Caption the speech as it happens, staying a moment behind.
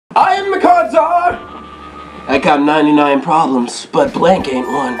I am the card czar! I got 99 problems, but blank ain't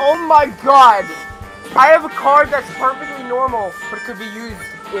one. Oh my god! I have a card that's perfectly normal, but it could be used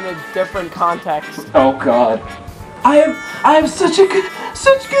in a different context. Oh god. I have such good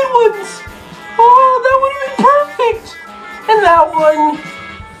ones! Oh, that would have been perfect! And that one...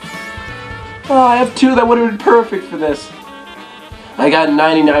 Oh, I have two that would have been perfect for this. I got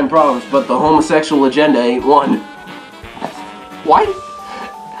 99 problems, but the homosexual agenda ain't one. What?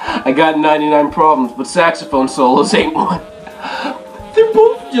 I got 99 problems, but saxophone solos ain't one. They're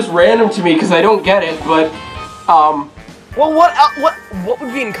both just random to me because I don't get it, but, Well, what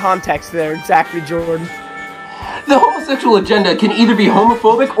would be in context there exactly, Jordan? The homosexual agenda can either be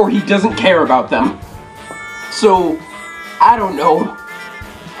homophobic or he doesn't care about them. So, I don't know.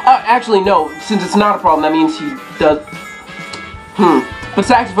 Actually, no, since it's not a problem, that means he does... But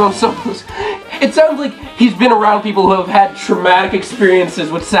saxophone solos... It sounds like he's been around people who have had traumatic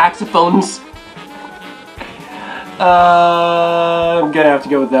experiences with saxophones. I'm gonna have to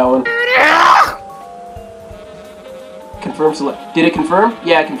go with that one. Confirm select. Did it confirm?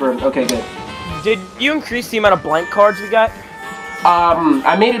 Yeah, it confirmed. Okay, good. Did you increase the amount of blank cards we got?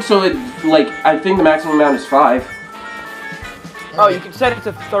 I made it so it, like, I think the maximum amount is 5. Oh, you can set it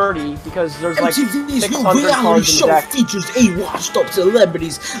to 30 because there's like MTV's 600 new cards reality in the show deck. features 8 washed-up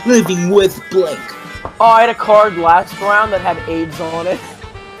celebrities living with blank. Oh, I had a card last round that had AIDS on it.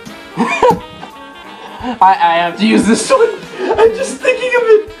 I have to use this one. I'm just thinking of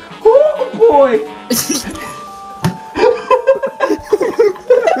it. Oh boy.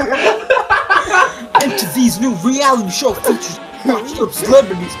 MTV's new reality show features washed-up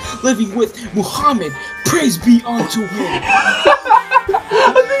celebrities living with Muhammad. Praise be unto him.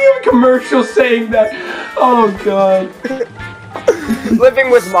 I'm thinking of a commercial saying that. Oh god. Living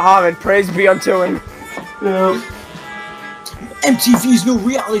with Muhammad, praise be unto him. Yeah. MTV's new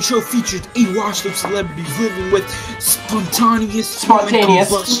reality show features 8 washed-up celebrities living with spontaneous. Spontaneous.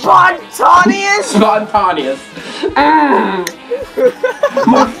 Spontaneous? Spontaneous.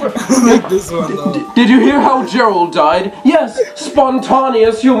 Like this one though. Did you hear how Gerald died? Yes,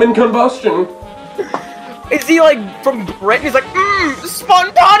 spontaneous human combustion. Is he like from Britain? He's like,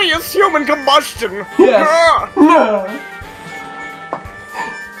 spontaneous human combustion. Yes. No.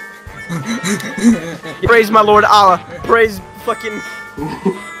 Praise my Lord Allah. Praise fucking.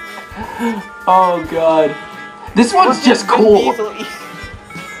 Oh god. This one's just cool.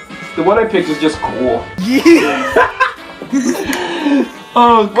 The one I picked is just cool. Yeah.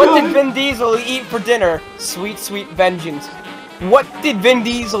 Oh god. What did Vin Diesel eat for dinner? Sweet, sweet vengeance. What did Vin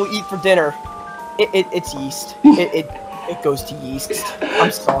Diesel eat for dinner? It's yeast. It goes to yeast.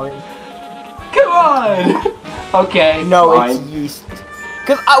 I'm sorry. Come on. Okay. No, fine. it's yeast.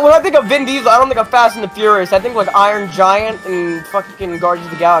 Cause when I think of Vin Diesel, I don't think of Fast and the Furious. I think like Iron Giant and fucking Guardians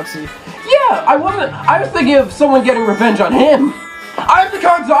of the Galaxy. Yeah, I was thinking of someone getting revenge on him. I am the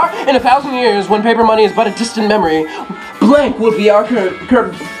card czar. In 1,000 years, when paper money is but a distant memory, blank will be our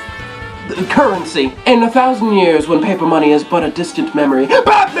currency. In 1,000 years, when paper money is but a distant memory,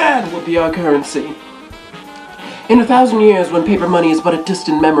 Batman will be our currency. In 1,000 years, when paper money is but a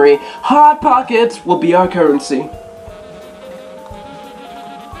distant memory, Hot Pockets will be our currency.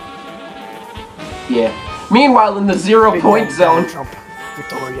 Yeah. Meanwhile, in the 0-point zone... Trump,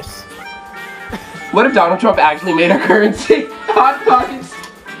 victorious. What if Donald Trump actually made our currency? Hot Pockets!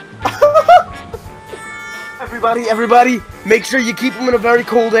 Everybody, make sure you keep them in a very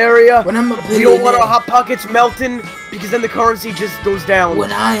cold area. When I'm a We billionaire, don't want our Hot Pockets melting, because then the currency just goes down.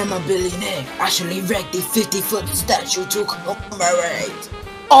 when I am a billionaire, I shall erect a 50-foot statue to commemorate.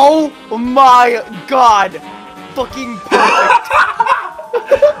 Oh my god! Fucking perfect!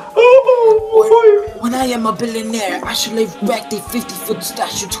 When I am a billionaire, I shall erect a 50-foot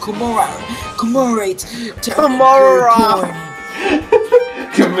statue to commemorate tentacle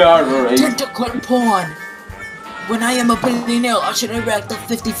porn. When I am a billionaire, I shall erect a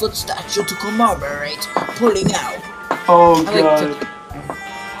 50-foot statue to commemorate pulling out. Oh god.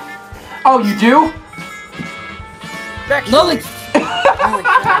 Oh, you do? No, like.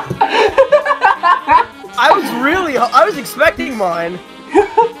 I was expecting mine.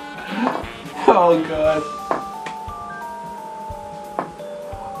 Oh god.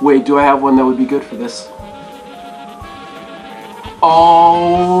 Wait, do I have one that would be good for this?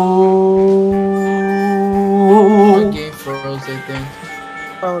 Oh. My game froze, I think.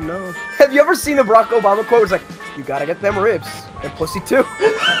 Oh no. Have you ever seen the Barack Obama quote? It's like, you gotta get them ribs. And pussy too.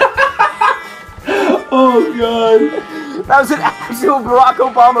 Oh god. That was an actual Barack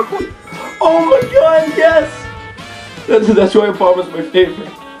Obama quote. Oh my god, yes! That's why Obama's my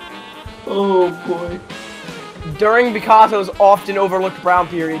favorite. Oh boy. During Picasso's often overlooked brown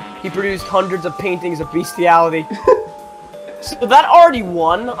period, he produced hundreds of paintings of bestiality. So that already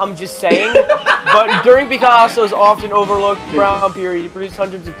won, I'm just saying. But during Picasso's often overlooked brown period, he produced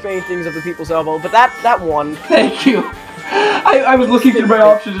hundreds of paintings of the people's elbow. But that won. Thank you. I was looking through my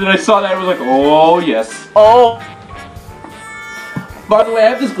options and I saw that and I was like, oh yes. Oh. By the way, I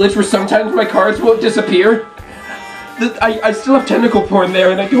have this glitch where sometimes my cards won't disappear. I still have tentacle porn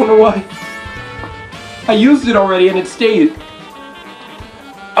there and I don't know why. I used it already and it stayed.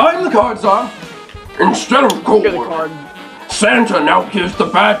 I'm the card czar. Instead of gold, Santa now gives the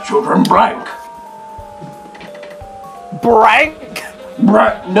bad children blank. Blank?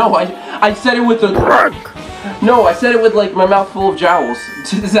 No, I said it with the... Blank. No, I said it with like my mouth full of jowls.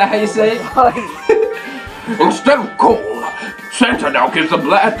 Is that how you say it? Instead of coal, Santa now gives the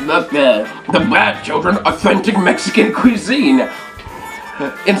bad children authentic Mexican cuisine.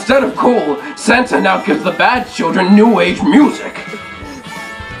 Instead of coal, Santa now gives the bad children new age music.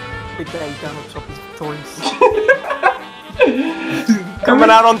 Big bang, Donald Trump is victorious. Coming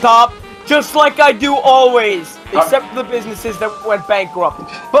out on top, just like I do always. Except for the businesses that went bankrupt.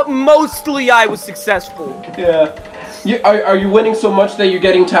 But mostly I was successful. Yeah. Are you winning so much that you're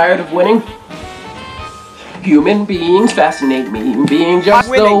getting tired of winning? Human beings fascinate me, being just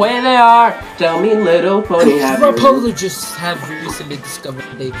the way they are. Tell me, little pony, have you... Anthropologists have recently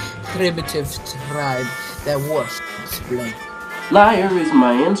discovered a primitive tribe that worships blank. Lyre is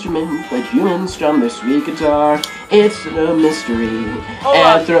my instrument, but humans strum their sweet guitar. It's a mystery.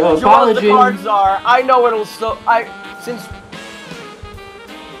 Anthropology. The cards are. I know it'll since.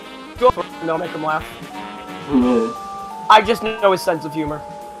 No, make him laugh. I just know his sense of humor.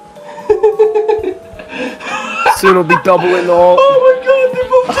 Soon it'll be doubling all. Oh my god, they're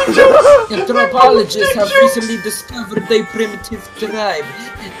both jokes! Anthropologists have recently discovered a primitive tribe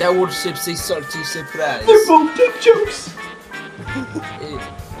that worships a salty surprise. They're both dick jokes!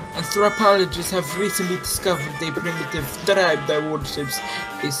 Anthropologists have recently discovered a primitive tribe that worships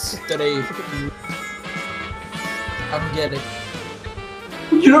a stray. I don't get it.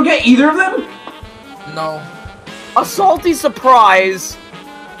 You don't get either of them? No. A salty surprise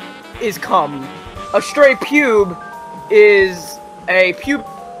is cum. A stray pube is a pube,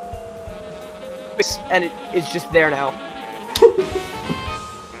 and it's just there now.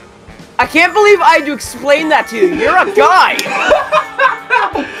 I can't believe I had to explain that to you. You're a guy.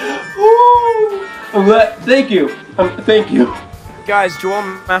 I'm glad. Thank you. Thank you. Guys, Joel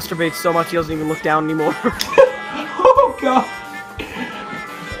masturbates so much he doesn't even look down anymore. Oh god.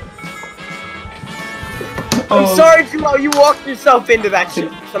 I'm sorry, Joel. You walked yourself into that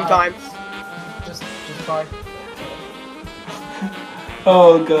shit sometimes. Just fine.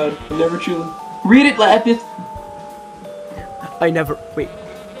 Oh god. Never truly. Read it, Lapis. I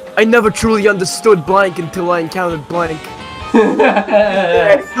never truly understood blank until I encountered blank. No,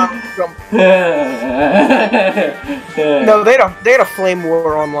 they had a flame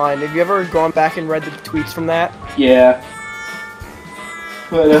war online. Have you ever gone back and read the tweets from that? Yeah.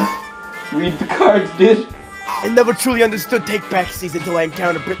 But read the cards, dude. I never truly understood Take Backsies until I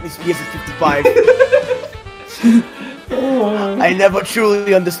encountered Britney Spears at 55. I never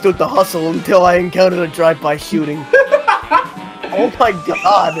truly understood the hustle until I encountered a drive-by shooting. Oh my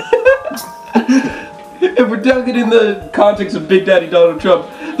god. If we're talking in the context of Big Daddy Donald Trump,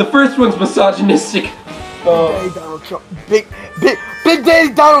 the first one's misogynistic. Big Daddy Donald Trump. Big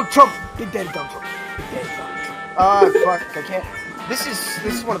Daddy Donald Trump. Big Daddy Donald Trump. Big Daddy Donald Trump. Ah, fuck, I can't. This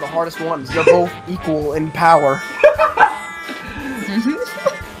is one of the hardest ones. They're both equal in power.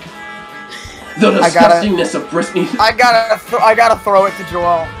 The disgustingness of Britney. I gotta throw it to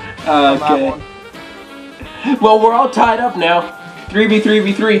Joel. Okay. Well, we're all tied up now.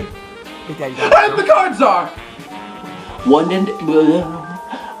 3v3v3. I'm the card czar! What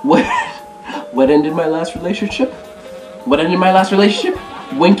ended my last relationship? What ended my last relationship?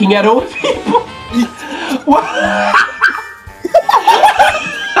 Winking at old people. What?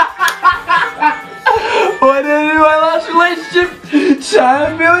 What ended my last relationship?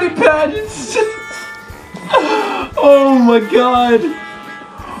 Child beauty pageants. Oh my god.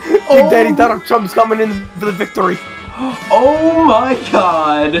 Big Daddy Donald Trump's coming in for the victory. Oh my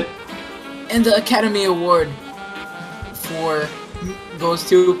god. And the Academy Award goes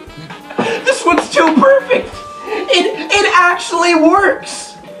to... This one's too perfect! It actually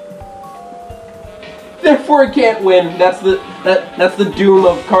works! Therefore it can't win. That's the doom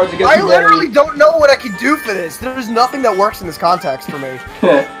of Cards Against Humanity. I literally don't know what I can do for this. There's nothing that works in this context for me.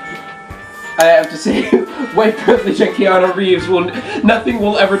 I have to say, white privilege and Keanu Reeves nothing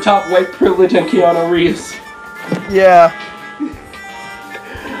will ever top white privilege and Keanu Reeves. Yeah.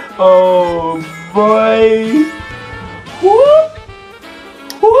 Oh boy. Whoop.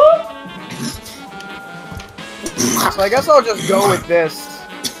 Whoop. So I guess I'll just go with this.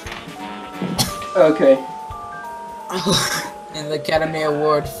 Okay. And the Academy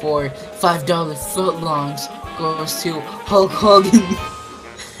Award for $5 footlongs goes to Hulk Hogan.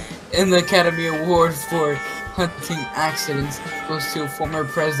 And the Academy Award for hunting accidents goes to former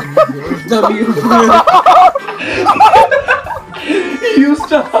president of W. He used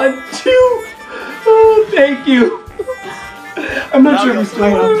to hunt too. Oh, thank you. I'm not sure if he's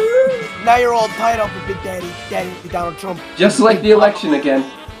still on. Now you're all tied up with Big Daddy Donald Trump. Just like the election again.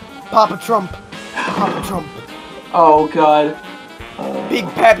 Papa Trump. Papa Trump. Oh God. Big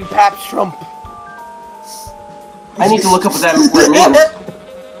Pappy Paps Trump. I need to look up what that word means.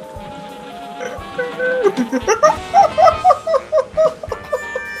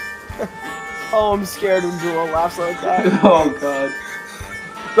 Oh, I'm scared when Joel laughs like that. Oh God.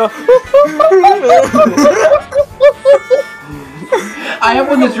 I have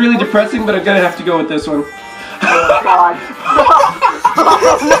one that's really depressing, but I'm gonna have to go with this one. Oh God.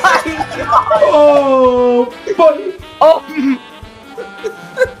 Oh my God. Oh, buddy. Oh.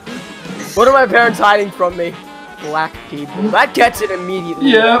 What are my parents hiding from me? Black people. That gets it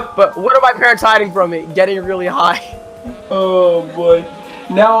immediately. Yep. But what are my parents hiding from me? Getting really high. Oh boy.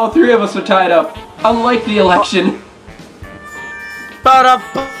 Now all three of us are tied up. Unlike the election.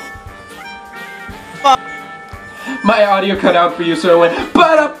 My audio cut out for you, so it went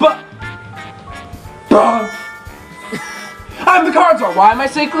ba-da-ba. I'm the card czar. Why am I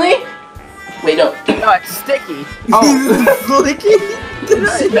sickly? Wait, no. No, it's sticky. Oh. Flicky?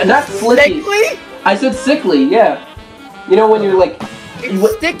 Not flicky. Sticky? I said sickly, yeah. You know when you're like...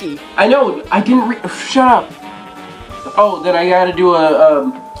 It's sticky. I know, I didn't shut up. Oh, then I gotta do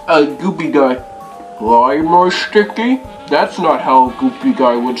a goopy guy. Why am I sticky? That's not how a goopy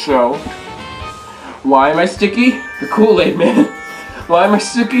guy would sound. Why am I sticky? The Kool-Aid man. Why am I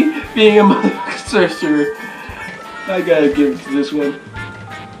sticky? Being a mother sorcerer. I gotta give it to this one.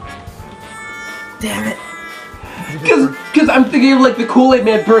 Damn it. Cause I'm thinking of like the Kool-Aid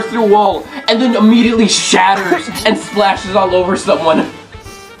man bursts through a wall and then immediately shatters and splashes all over someone.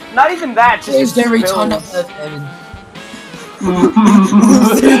 Not even that, just Is there a spills. ton of heaven?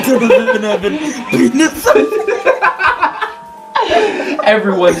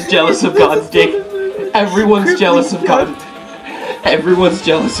 Everyone's jealous of God's dick. Everyone's jealous of God. Everyone's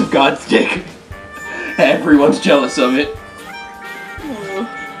jealous of God's dick. Everyone's jealous of it.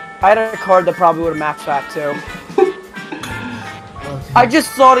 I had a card that probably would have matched that too. I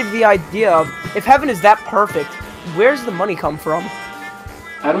just thought of the idea of, if heaven is that perfect, where's the money come from?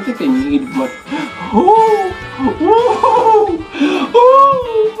 I don't think they need much. Oh, oh,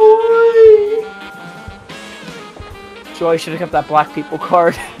 boy. Joy should have kept that black people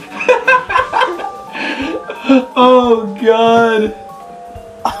card. Oh God.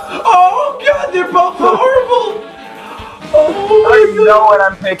 Oh God, they're both horrible. Oh my God. Know what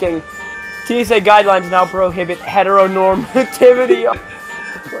I'm picking. TSA guidelines now prohibit heteronormativity.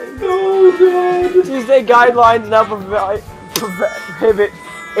 Oh God. TSA guidelines now prohibit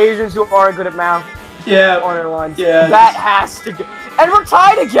Asians who aren't good at math. Yeah. On their lines. Yeah. That has to go. And we're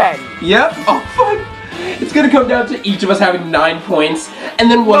tied again. Yep. Oh fuck. It's gonna come down to each of us having 9 points, and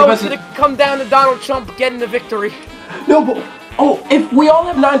then one of us. It's gonna come down to Donald Trump getting the victory. No, but if we all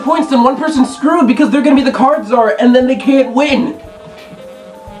have 9 points, then one person's screwed because they're gonna be the card czar, and then they can't win.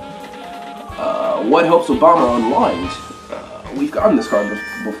 What helps Obama unwind? We've gotten this card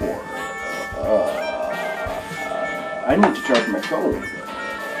before. I need to charge my phone.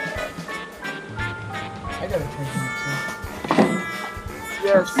 I gotta charge my phone.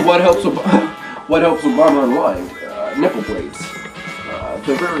 Yes. What helps Obama unwind? Nipple blades.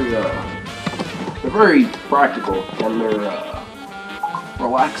 They're very practical, and they're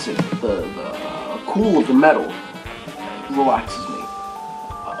relaxing. The cool of the metal relaxes me.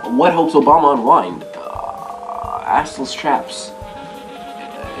 What helps Obama unwind? Assless chaps.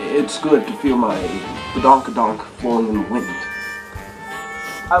 It's good to feel my badonkadonk flowing in the wind.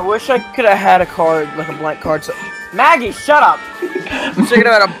 I wish I could have had a card, like a blank card, so... Maggie, shut up! I'm thinking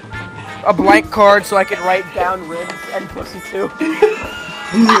about a blank card so I could write down ribs and pussy too.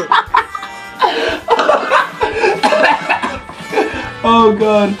 Oh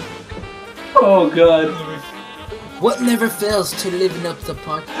God. Oh God. What never fails to liven up the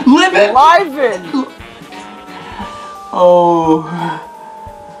party? Live it! Liven! Oh.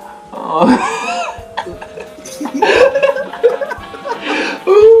 Oh.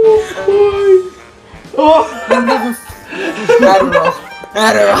 Oh boy. Oh. What never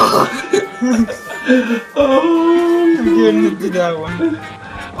Adderall. Oh. I'm getting into that one.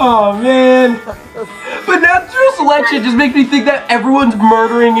 Oh man. But natural selection just makes me think that everyone's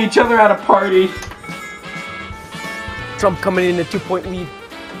murdering each other at a party. Trump coming in a 2-point lead.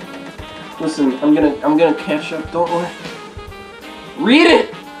 Listen, I'm gonna catch up, don't worry. Read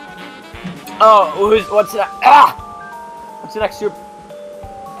it! Oh, what's that? Ah! What's the next super?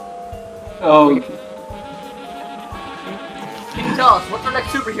 Oh. Can you tell us, what's our next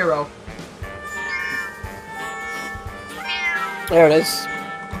superhero? There it is.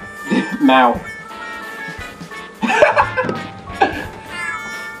 Mao.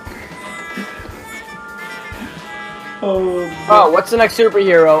 Oh, what's the next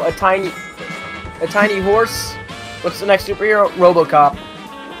superhero? A tiny horse? What's the next superhero? RoboCop.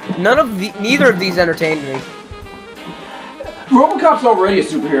 Neither of these entertained me. RoboCop's already a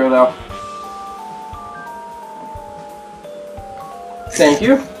superhero, though. Thank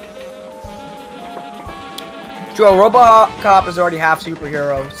you. Joe, RoboCop is already half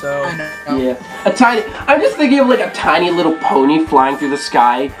superhero, so... Yeah. I'm just thinking of like a tiny little pony flying through the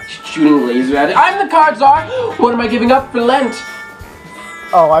sky, shooting laser at it. I'm the card czar! What am I giving up for Lent?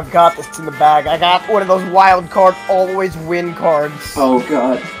 Oh, I've got this in the bag. I got one of those wild card, always win cards. Oh,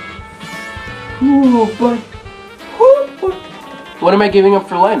 God. Ooh, but... What am I giving up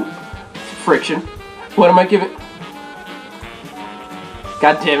for Lent? Friction. What am I giving...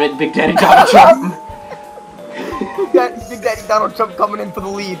 God damn it, Big Daddy Donald Trump. Big Daddy Donald Trump coming in for the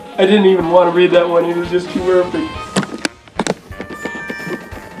lead. I didn't even want to read that one, it was just too perfect.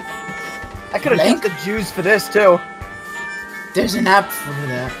 I could have used the Jews for this, too. There's an app for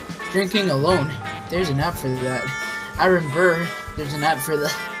that. Drinking alone. There's an app for that. Aaron Burr. There's an app for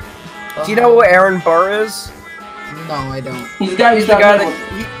that. Do you know who Aaron Burr is? No, I don't. He's the guy that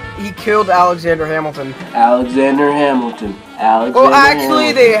he killed Alexander Hamilton. Alexander Hamilton. Well,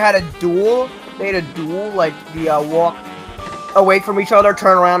 actually, they had a duel. They had a duel, like the walk away from each other,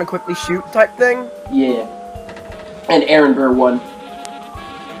 turn around and quickly shoot type thing. Yeah. And Aaron Burr won.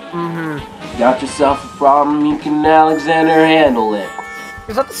 Mm-hmm. Got yourself a problem, you can Alexander handle it.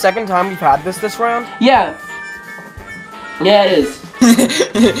 Is that the second time we've had this round? Yeah. Yeah, it is.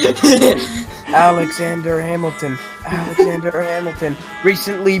 Alexander Hamilton. Alexander Hamilton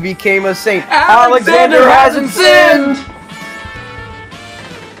recently became a saint. Alexander hasn't sinned!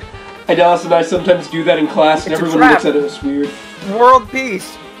 Hey, Dallas and I sometimes do that in class, and everyone looks at us weird. World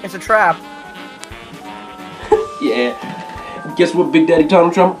peace. It's a trap. Yeah. Guess what, Big Daddy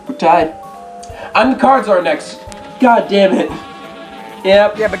Donald Trump? We're tied. I'm the card czar next. God damn it.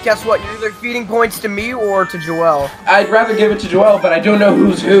 Yep. Yeah, but guess what? You're either feeding points to me or to Joel. I'd rather give it to Joel, but I don't know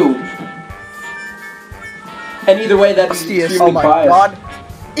who's who. And either way, that's extremely biased. Oh my god.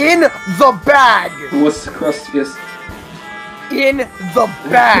 In the bag! What's the crustiest? In the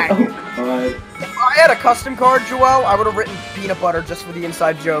bag! Oh god. If I had a custom card, Joel, I would have written peanut butter just for the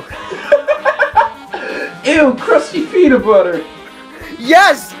inside joke. Ew, crusty peanut butter!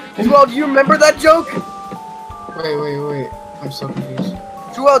 Yes! Joel, do you remember that joke? Wait. I'm so confused.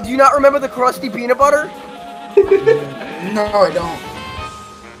 Joel, do you not remember the crusty peanut butter? No, I don't.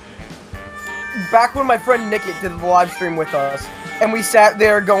 Back when my friend Nickit did the live stream with us, and we sat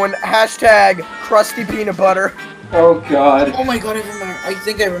there going, hashtag crusty peanut butter. Oh god. Oh my god, I remember. I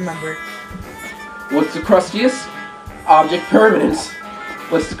think I remember. What's the crustiest? Object permanence.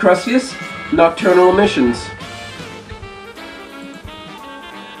 What's the crustiest? Nocturnal emissions.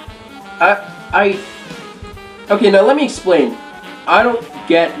 Okay, now let me explain. I don't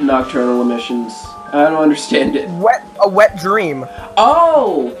get nocturnal emissions. I don't understand it. A wet dream.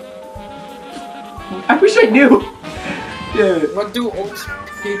 Oh! I wish I knew. Yeah. What do old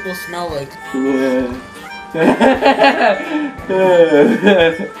people smell like? Yeah.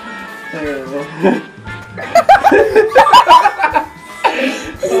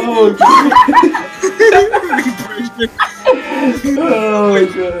 Oh, God. Oh, my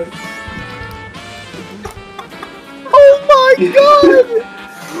God. Oh, my God!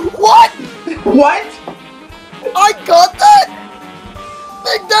 What? What? I got that?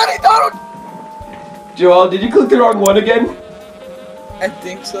 Big Daddy Donald! Joel, did you click the wrong one again? I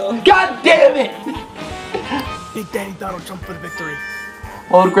think so. God damn it! Big Daddy Donald Trump for the victory.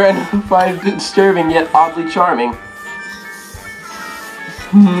 Old gratified, disturbing, yet oddly charming.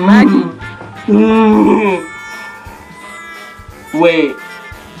 Maggie. Wait.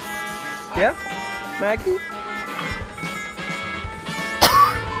 Yeah? Maggie?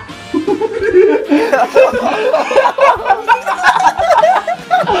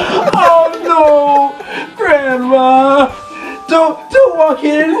 Oh no! Grandma! Don't walk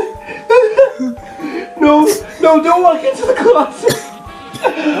in! No, don't walk into the closet!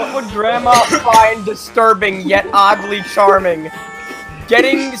 What would Grandma find disturbing yet oddly charming?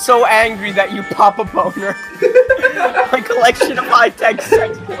 Getting so angry that you pop a boner. A collection of high-tech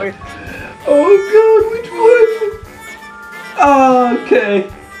sex toys. Oh god, which one? Okay.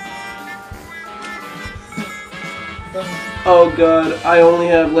 Oh god, I only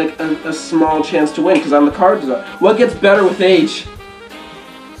have like a small chance to win because I'm the card designer. What gets better with age?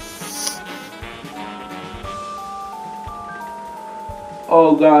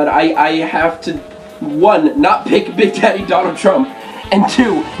 Oh god, I have to, 1, not pick Big Daddy Donald Trump, and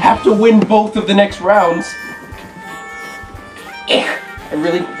 2, have to win both of the next rounds. I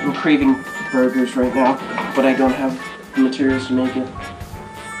really am craving burgers right now, but I don't have the materials to make it.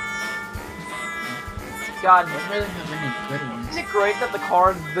 God, I don't really have any good ones. isn't it great that the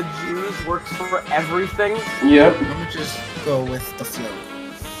card, the Jews, works for everything? Yep. I'm gonna just go with the flow.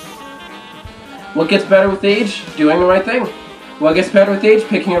 What gets better with age? Doing the right thing. What gets better with age?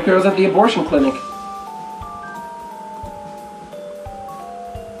 Picking up girls at the abortion clinic.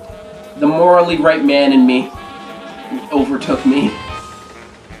 The morally right man in me overtook me.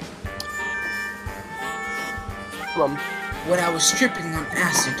 When I was stripping on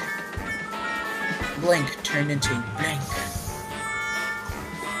acid, blank turned into blank.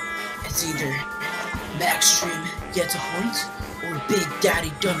 It's either Backstream gets a point or Big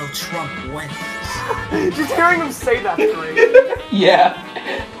Daddy Donald Trump wins. Just hearing him say that great. Yeah.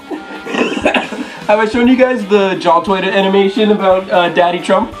 Have I shown you guys the jaw toy animation about Daddy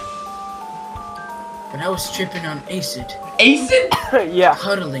Trump? When I was stripping on acid, Acid? Yeah.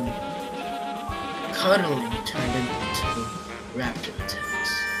 cuddling turned into raptor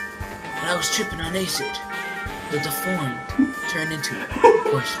attacks. When I was tripping on acid, the deformed turned into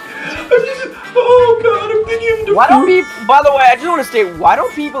horse. Oh god, I'm thinking of Why don't people, by the way, I just want to state, why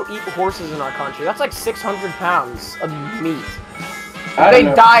don't people eat horses in our country? That's like 600 pounds of meat. I They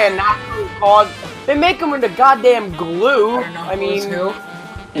don't know. die a natural cause. They make them into goddamn glue. I don't know I mean, who.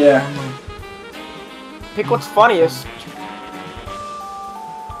 Yeah. pick what's funniest.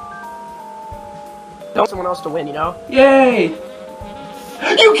 Don't someone else to win, you know? Yay!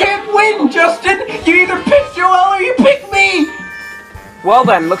 You can't win, Justin! You either pick Joel or you pick me! Well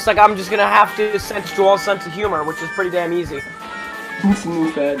then, looks like I'm just gonna have to sense Joel's sense of humor, which is pretty damn easy. It's a new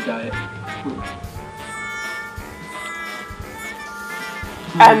fad diet.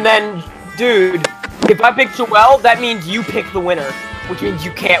 And then, dude, if I pick Joel, that means you pick the winner. Which means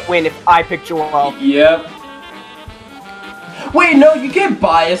you can't win if I pick Joel. Yep. Wait, no, you can't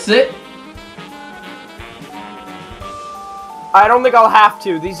bias it. I don't think I'll have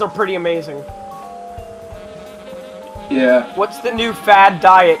to. These are pretty amazing. Yeah. What's the new fad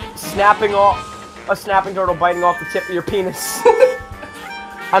diet? Snapping off a snapping turtle biting off the tip of your penis.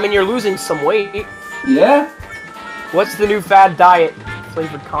 I mean, you're losing some weight. Yeah? What's the new fad diet?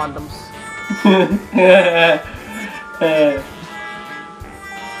 Flavored condoms.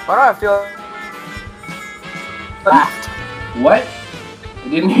 Why do I feel laughed? What? I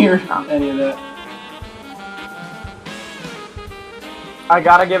didn't hear any of that. I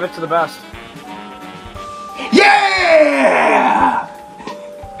gotta give it to the best. Yeah!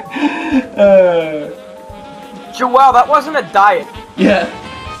 Joel, that wasn't a diet. Yeah.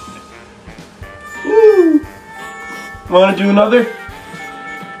 Woo! Wanna do another?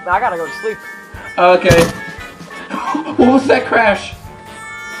 I gotta go to sleep. Okay. What was that crash?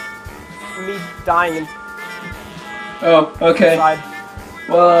 Me dying Oh, okay. inside.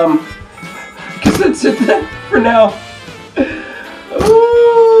 Well, guess that's it then for now.